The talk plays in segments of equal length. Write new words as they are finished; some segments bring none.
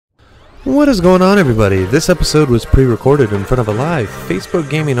What is going on, everybody? This episode was pre-recorded in front of a live Facebook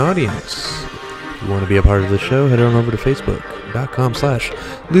gaming audience. If you want to be a part of the show, head on over to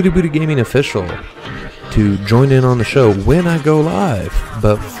facebook.com/LootyBootyGamingOfficial to join in on the show when I go live.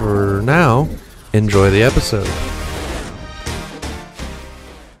 But for now, enjoy the episode.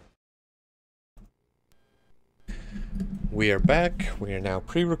 We are back. We are now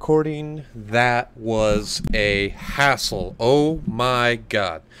pre-recording. That was a hassle. Oh my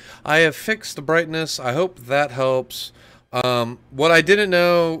god. I have fixed the brightness. I hope that helps. What I didn't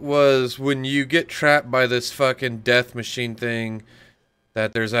know was when you get trapped by this fucking death machine thing,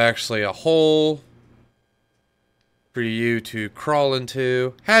 that there's actually a hole for you to crawl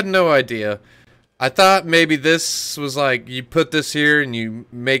into. Had no idea. I thought maybe this was like you put this here and you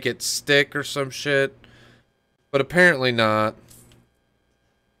make it stick or some shit. But apparently not.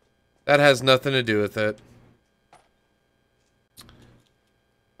 That has nothing to do with it.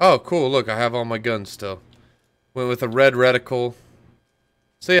 Oh, cool. Look, I have all my guns still. Went with a red reticle.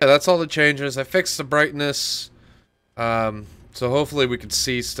 So yeah, that's all the changes. I fixed the brightness. So hopefully we could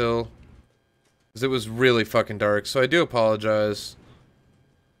see still. Because it was really fucking dark. So I do apologize.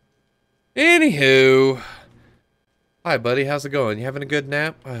 Anywho. Hi, buddy. How's it going? You having a good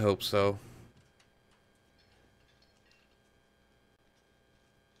nap? I hope so.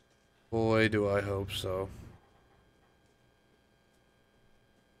 Boy, do I hope so.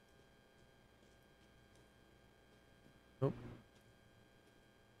 Nope.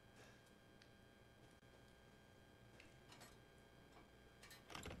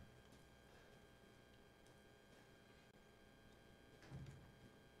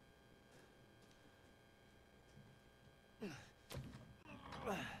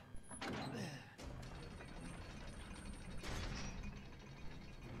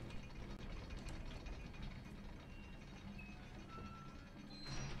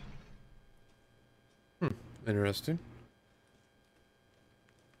 Interesting.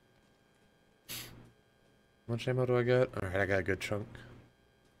 How much ammo do I got? Alright, I got a good chunk.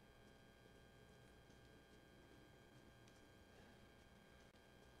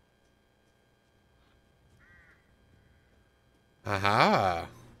 Aha!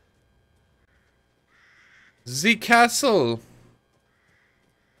 The castle!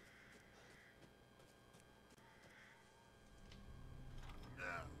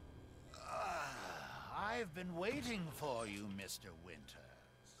 I've been waiting for you, Mr.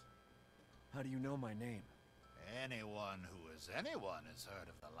 Winters. How do you know my name? Anyone who is anyone has heard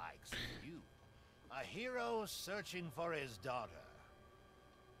of the likes of you. A hero searching for his daughter.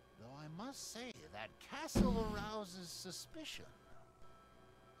 Though I must say, that castle arouses suspicion.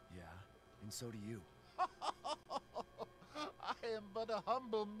 Yeah, and so do you. I am but a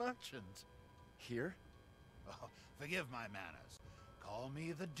humble merchant. Here? Oh, forgive my manners. Call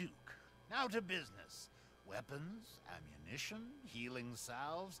me the Duke. Now to business. Weapons, ammunition, healing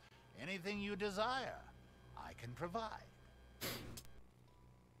salves, anything you desire, I can provide.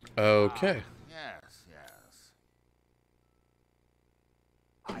 Okay. Yes, yes.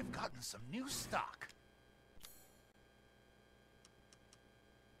 I've gotten some new stock.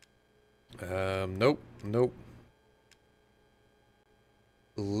 Nope. Nope.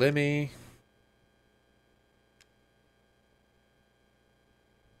 Lemmy.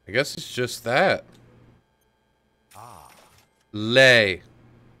 I guess it's just that. Lay.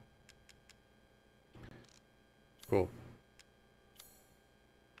 Cool.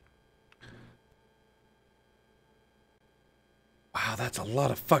 Wow, that's a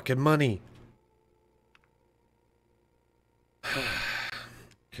lot of fucking money.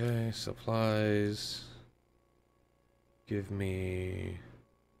 Okay, supplies. Give me...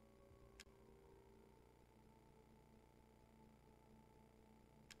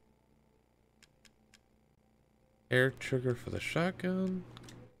 air trigger for the shotgun.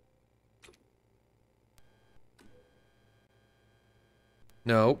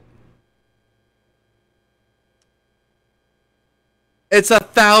 Nope. It's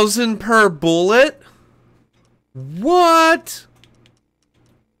 1,000 per bullet? What?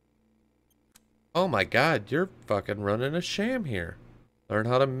 Oh my god, you're fucking running a sham here. Learn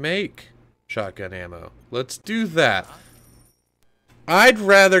how to make shotgun ammo. Let's do that. I'd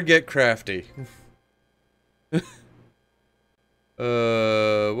rather get crafty.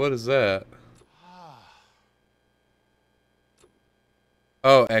 What is that?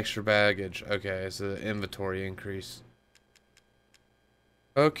 Oh, extra baggage. Okay, it's an inventory increase.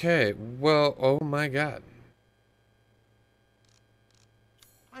 Okay, well, oh my god.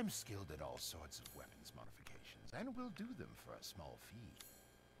 I'm skilled at all sorts of weapons modifications, and will do them for a small fee.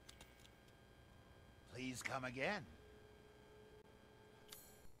 Please come again.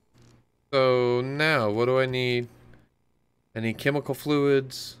 what do I need? I need chemical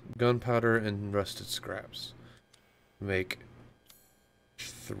fluids, gunpowder, and rusted scraps. Make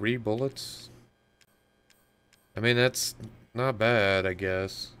 3 bullets. I mean, that's not bad, I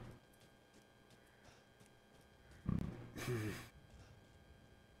guess.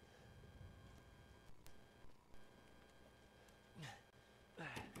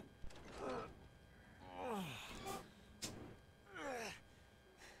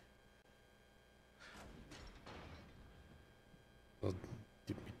 Well,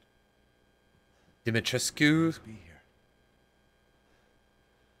 Dimitrescu. Be here.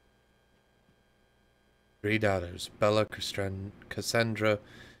 3 daughters, Bella, Cassandra,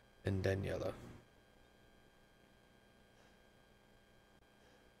 and Daniela.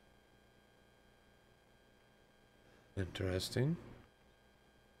 Interesting.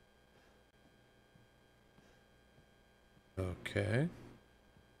 Okay.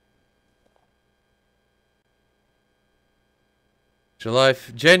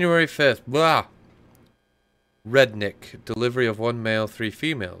 January 5th. Blah. Rednick. Delivery of 1 male, 3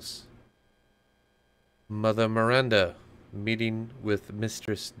 females. Mother Miranda. Meeting with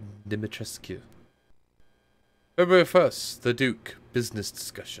Mistress Dimitrescu. February 1st. The Duke. Business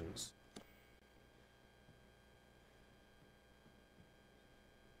discussions.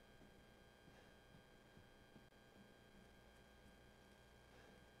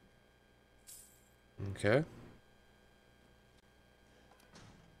 Okay.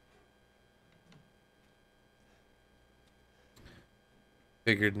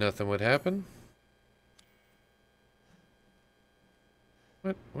 Figured nothing would happen.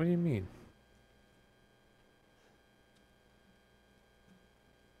 What? What do you mean?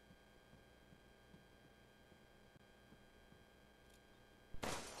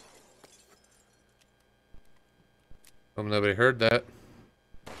 Nobody heard that.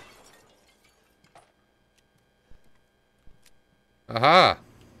 Aha!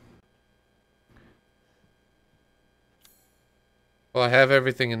 Well, I have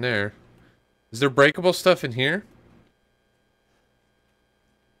everything in there. Is there breakable stuff in here?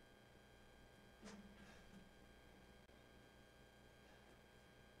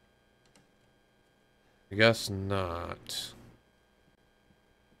 I guess not.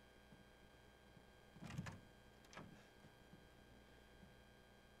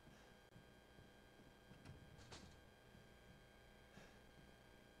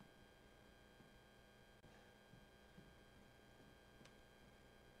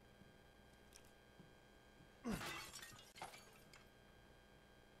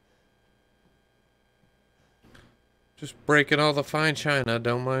 Just breaking all the fine china,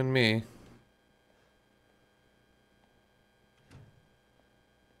 don't mind me.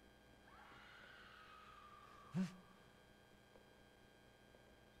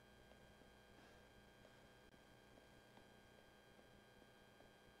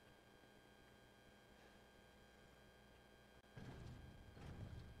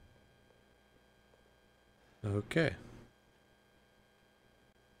 Okay.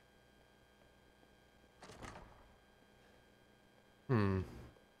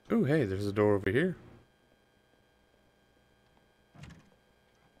 Ooh, hey, there's a door over here.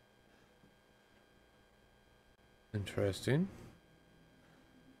 Interesting.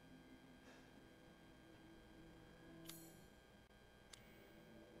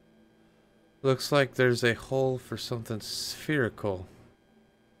 Looks like there's a hole for something spherical.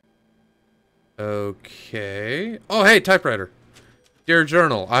 Okay. Oh, hey, typewriter. Dear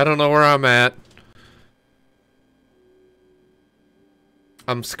Journal, I don't know where I'm at.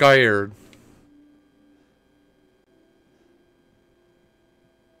 I'm scared.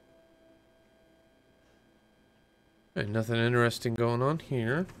 Hey, nothing interesting going on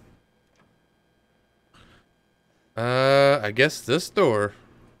here. I guess this door.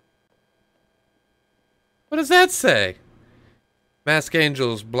 What does that say? Mask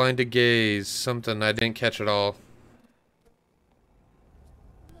angels, blinded gaze, something I didn't catch at all.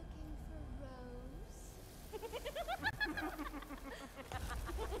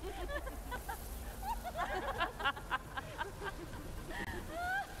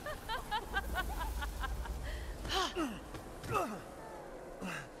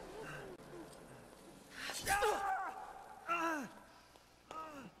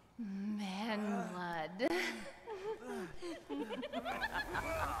 Man blood.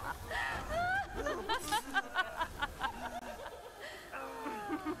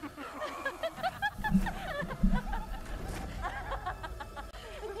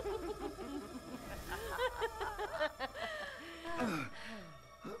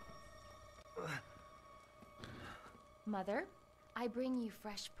 Mother, I bring you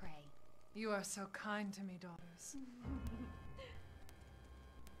fresh prey. You are so kind to me, daughters.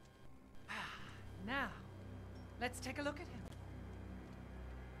 Now, let's take a look at him.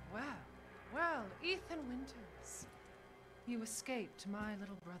 Well, Ethan Winters. You escaped my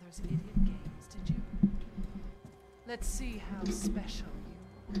little brother's idiot games, did you? Let's see how special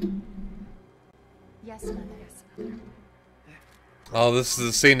you are. Yes, Mother. Yes, Mother. Oh, this is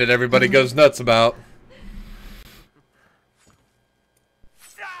the scene that everybody goes nuts about.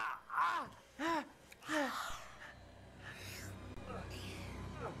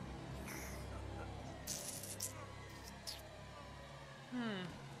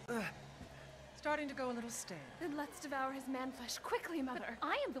 Starting to go a little stale. Then let's devour his man-flesh quickly, Mother. But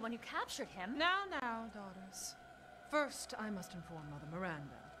I am the one who captured him. Now, daughters. First, I must inform Mother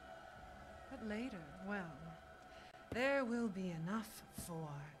Miranda. But later, well, there will be enough for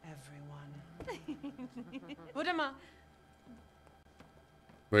everyone. Put him up.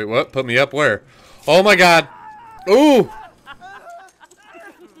 Wait, what? Put me up where? Oh my god! Ooh!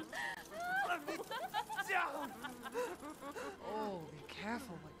 Oh, be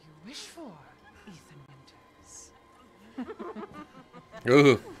careful what you wish for, Ethan Winters.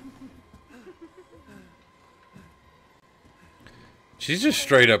 Ooh. She's just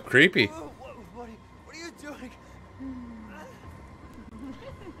straight up creepy. What are you doing?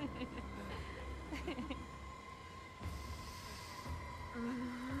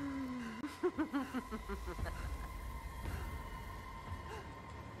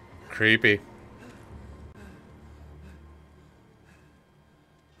 Creepy.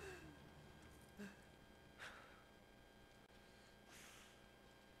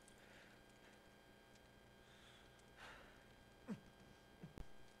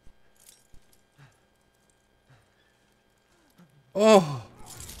 Oh.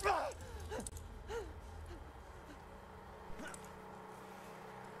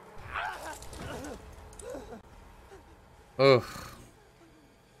 Ugh.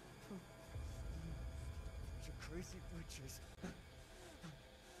 You crazy witches.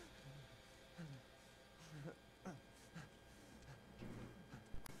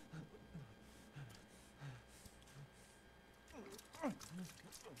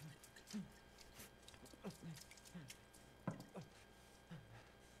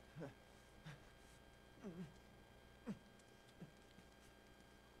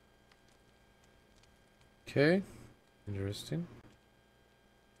 Okay. Interesting.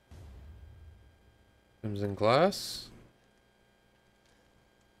 Crimson glass.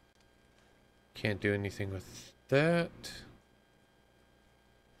 Can't do anything with that.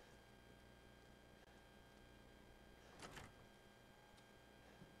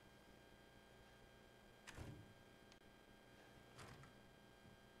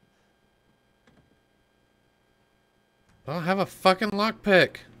 I don't have a fucking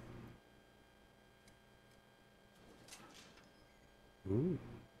lockpick. Ooh.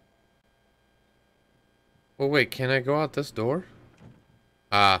 Oh wait, can I go out this door?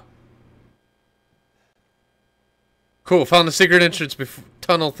 Ah. Cool, found the secret entrance before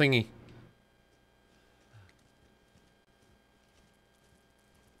tunnel thingy.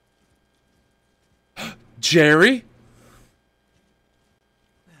 Jerry?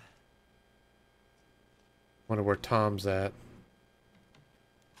 Wonder where Tom's at.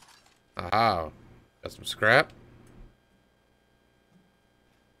 Ah, got some scrap.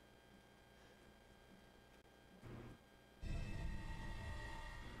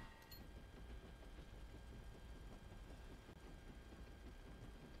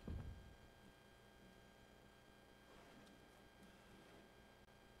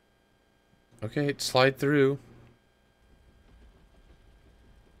 Okay, slide through.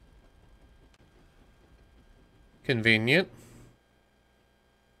 Convenient.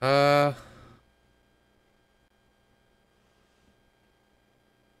 Chemical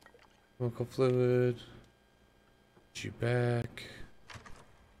fluid. Get you back.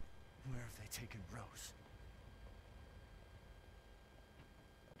 Where have they taken Rose?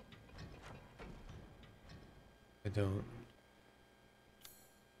 I don't.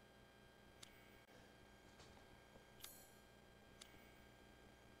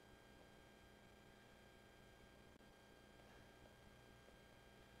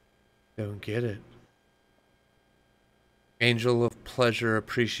 Don't get it. Angel of pleasure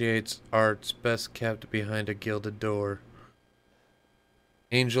appreciates arts best kept behind a gilded door.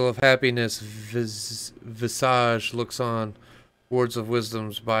 Angel of happiness visage looks on. Words of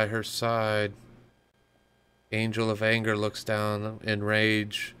wisdom's by her side. Angel of anger looks down in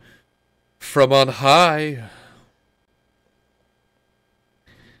rage. From on high.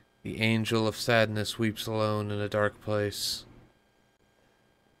 The angel of sadness weeps alone in a dark place.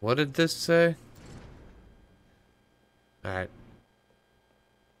 What did this say? Alright.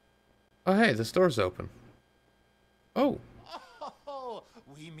 Oh, hey, this door's open. Oh. Oh,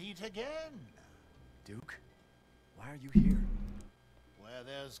 we meet again. Duke, why are you here? Where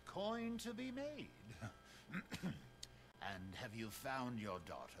there's coin to be made. And have you found your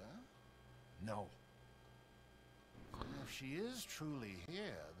daughter? No. If she is truly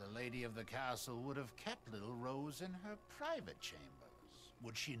here, the lady of the castle would have kept little Rose in her private chambers,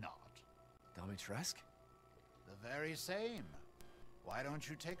 would she not? Dimitrescu? The very same. Why don't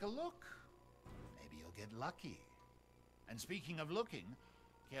you take a look? Maybe you'll get lucky. And speaking of looking,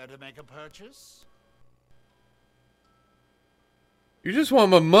 care to make a purchase? You just want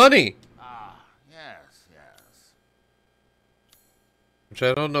my money! Ah, yes, yes. Which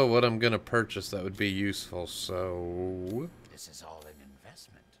I don't know what I'm gonna purchase that would be useful, so... This is all an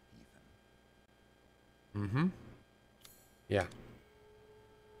investment, even. Mm-hmm. Yeah.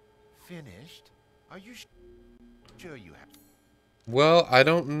 Finished? Are you sure you have? Well, I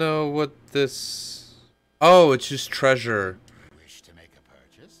don't know what this... Oh, it's just treasure. Wish to make a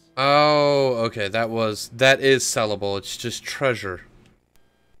purchase? Oh, okay, that is sellable. It's just treasure.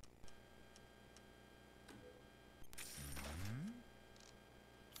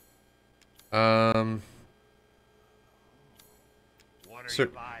 What are Sir, you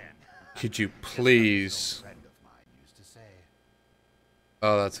buying? could you Just like an old please... friend of mine used to say.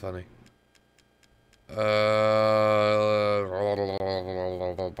 Oh, that's funny.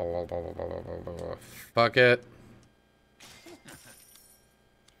 Fuck it.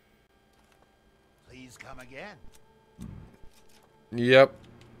 Please come again. Yep.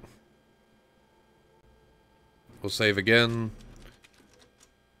 We'll save again.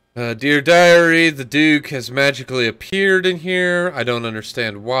 Dear Diary, the Duke has magically appeared in here. I don't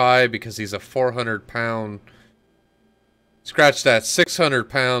understand why, because he's a 400-pound... Scratch that,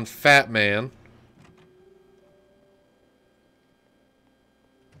 600-pound fat man.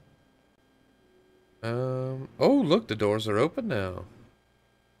 Oh, look, the doors are open now.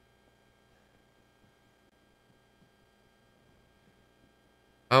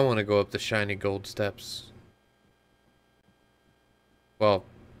 I want to go up the shiny gold steps. Well,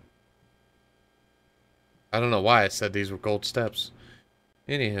 I don't know why I said these were gold steps.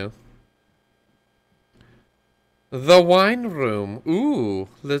 Anywho. The wine room. Ooh,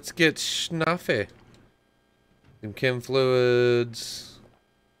 let's get schnaffy. Some chem fluids.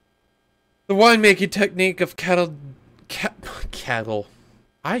 The winemaking technique of cattle.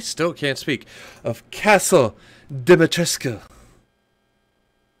 I still can't speak. Of Castle Dimitrescu.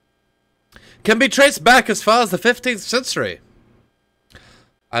 Can be traced back as far as the 15th century.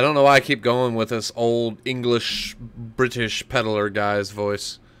 I don't know why I keep going with this old English British peddler guy's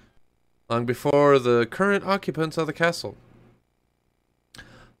voice. Long before the current occupants of the castle.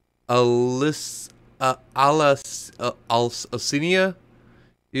 Alcina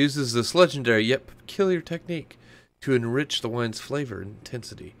uses this legendary yet peculiar technique to enrich the wine's flavor and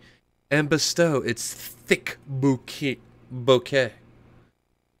intensity and bestow its thick bouquet.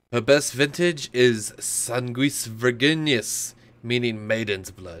 Her best vintage is Sanguis Virginius, meaning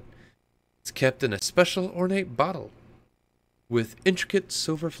maiden's blood. It's kept in a special ornate bottle with intricate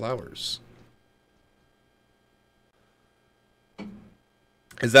silver flowers.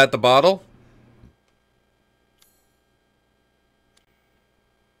 Is that the bottle?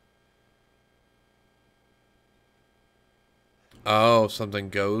 Oh, something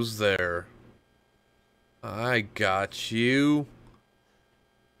goes there. I got you.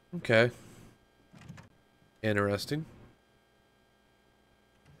 Okay. Interesting.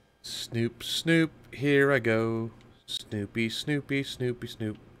 Snoop, Snoop, here I go. Snoopy, Snoopy, Snoopy,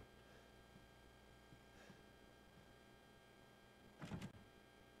 Snoop.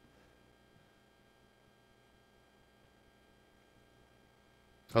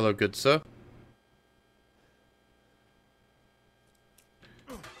 Hello, good sir.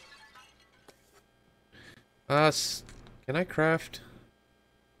 Can I craft?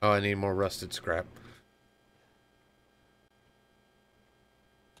 Oh, I need more rusted scrap.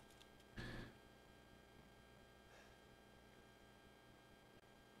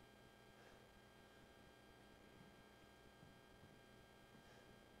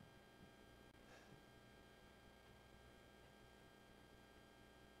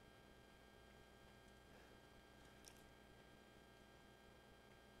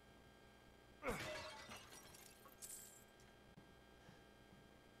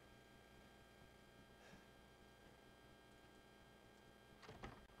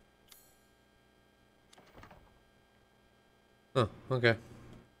 Oh, okay.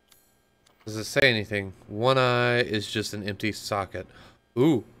 Does it say anything? One eye is just an empty socket.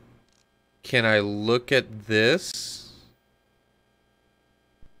 Ooh. Can I look at this?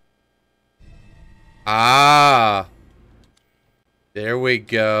 Ah. There we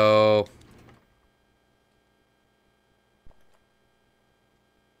go.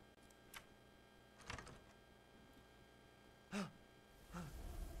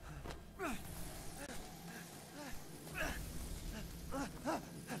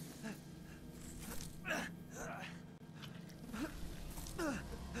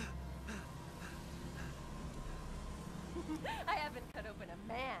 I haven't cut open a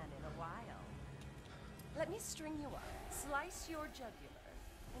man in a while. Let me string you up, slice your jugular,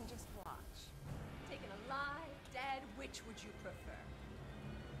 and just watch. Taken alive, dead, which would you prefer?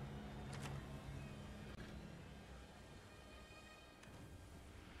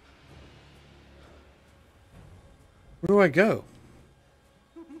 Where do I go?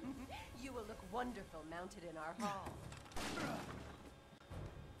 You will look wonderful mounted in our hall.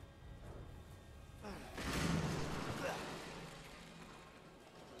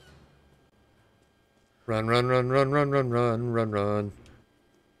 Run, run, run, run, run, run, run, run, run.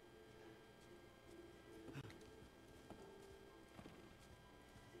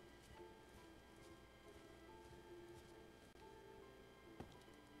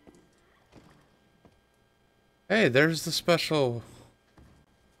 Hey, there's the special.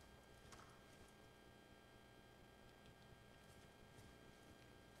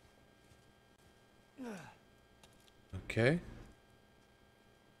 Okay.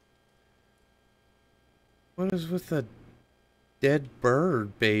 What is with the dead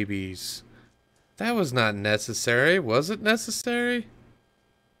bird babies? That was not necessary. Was it necessary?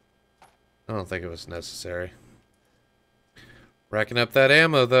 I don't think it was necessary. Racking up that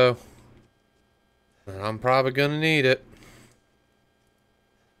ammo, though. And I'm probably gonna need it.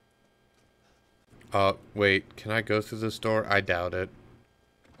 Wait. Can I go through this door? I doubt it.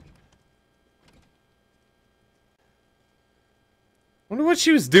 Wonder what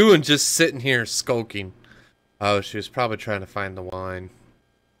she was doing just sitting here skulking. Oh, she was probably trying to find the wine.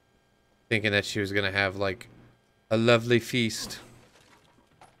 Thinking that she was gonna have, like, a lovely feast.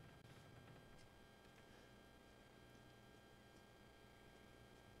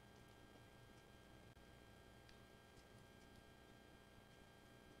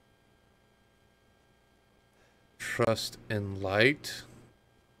 Trust and light.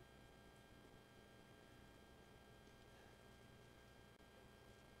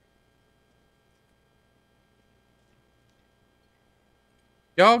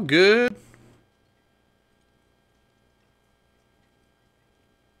 Y'all good?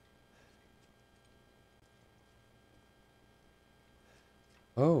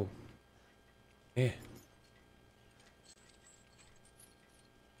 Oh. Yeah.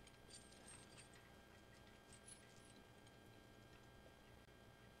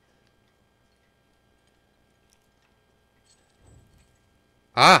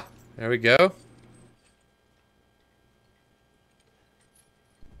 Ah, there we go.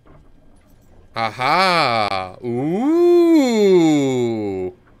 Aha! Ooh!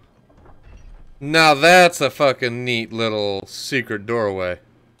 Now that's a fucking neat little secret doorway.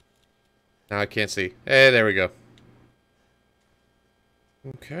 Now I can't see. Hey, there we go.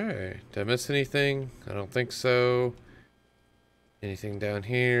 Okay. Did I miss anything? I don't think so. Anything down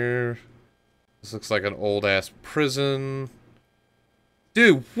here? This looks like an old-ass prison.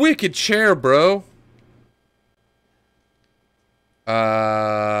 Dude, wicked chair, bro.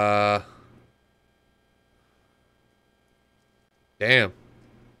 Damn.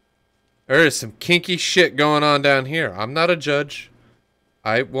 There is some kinky shit going on down here. I'm not a judge.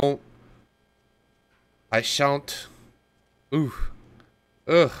 I won't. I shan't. Ooh.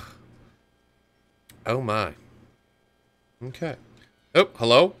 Ugh. Oh my. Okay. Oh,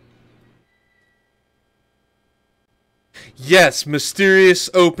 hello? Yes, mysterious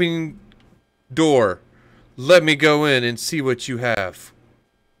open door. Let me go in and see what you have.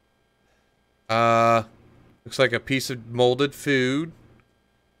 Looks like a piece of molded food.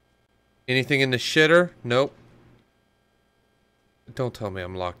 Anything in the shitter? Nope. Don't tell me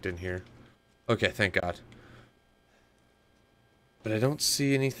I'm locked in here. Okay, thank God. But I don't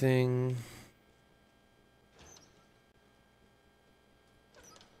see anything.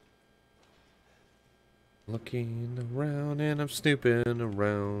 Looking around and I'm snooping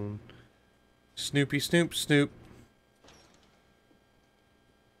around. Snoopy snoop snoop.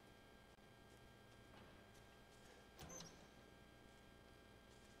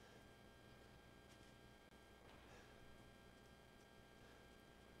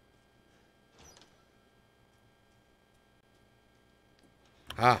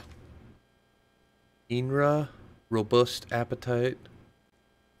 Ah. Inra, robust appetite.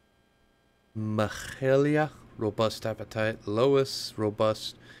 Mahalia, robust appetite. Lois,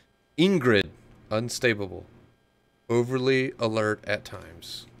 robust. Ingrid, unstable. Overly alert at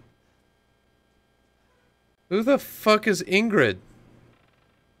times. Who the fuck is Ingrid?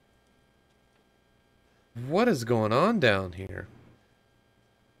 What is going on down here?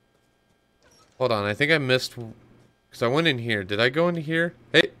 Hold on, I think I missed... Because I went in here. Did I go into here?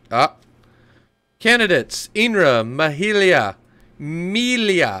 Hey, candidates. Inra, Mahalia,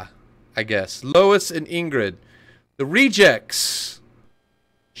 Melia, I guess. Lois and Ingrid. The rejects.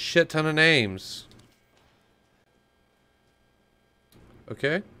 Shit ton of names.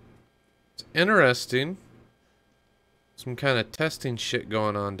 Okay. It's interesting. Some kind of testing shit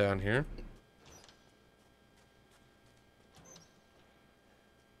going on down here.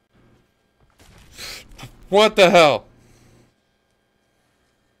 What the hell?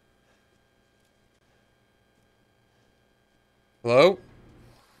 Hello?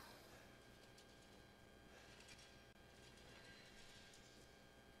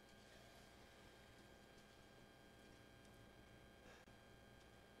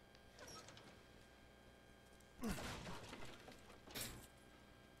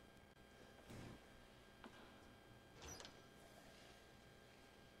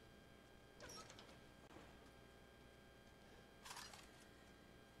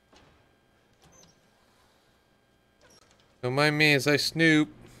 Don't mind me as I snoop.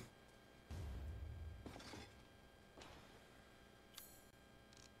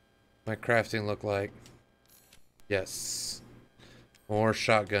 My crafting look like? Yes. More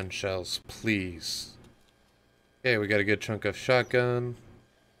shotgun shells, please. Okay, we got a good chunk of shotgun.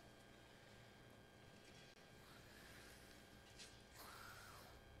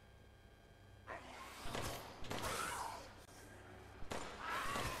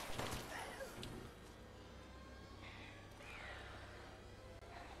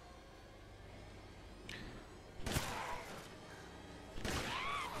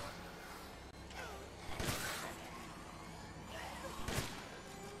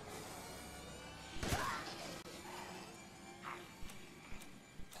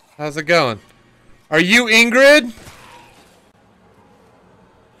 How's it going? Are you Ingrid?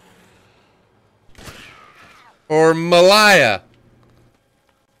 Or Malaya?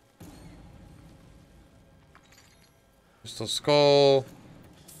 Crystal skull.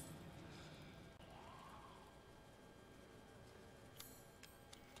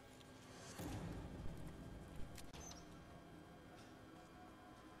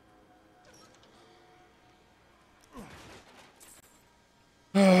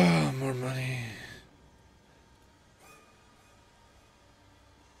 Oh, more money.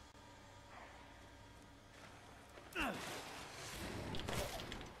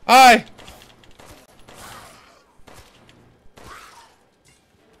 Hi!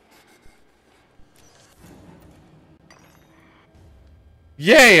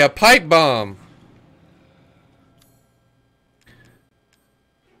 Yay, a pipe bomb!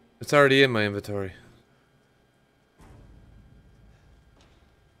 It's already in my inventory.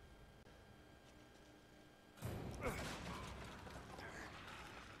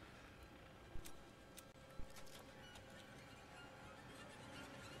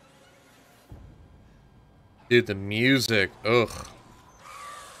 Dude, the music. Ugh.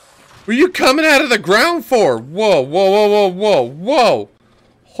 Were you coming out of the ground for? Whoa, whoa, whoa, whoa, whoa, whoa.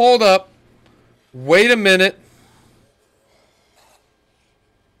 Hold up. Wait a minute.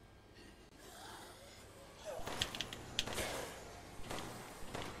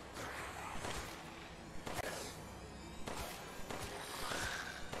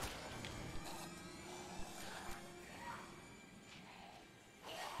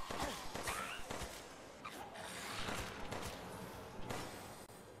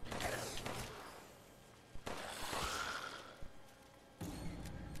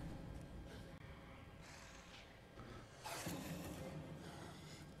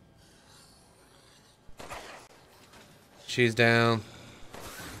 She's down.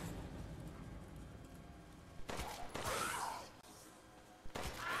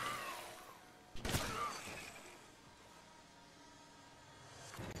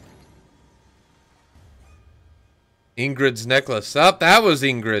 Ingrid's necklace. Up, that was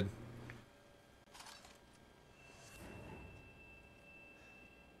Ingrid.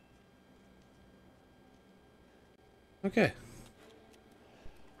 Okay.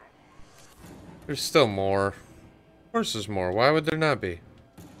 There's still more. Of course there's more. Why would there not be?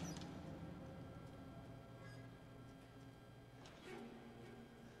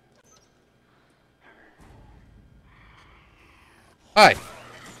 Hi.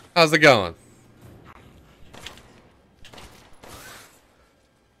 How's it going?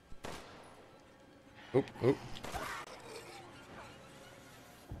 Oop, oop.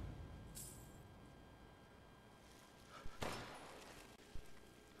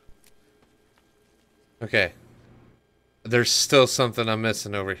 Okay. There's still something I'm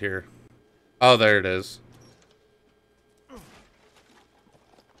missing over here. Oh, there it is.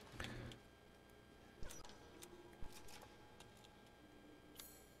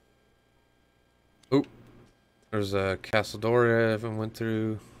 Oop. There's a castle door I haven't went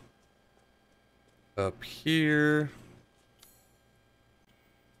through. Up here.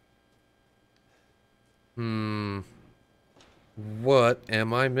 What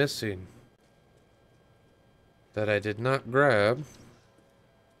am I missing that I did not grab?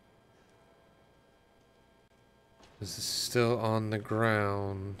 This is still on the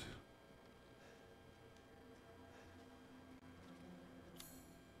ground.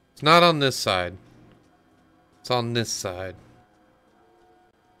 It's not on this side. It's on this side.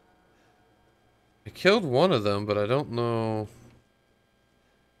 I killed one of them, but I don't know.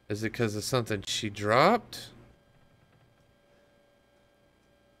 Is it because of something she dropped?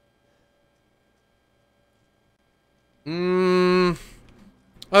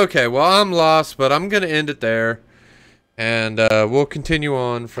 Okay, well, I'm lost, but I'm going to end it there. And we'll continue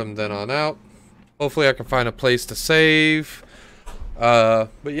on from then on out. Hopefully I can find a place to save. But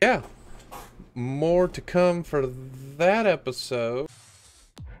yeah, more to come for that episode.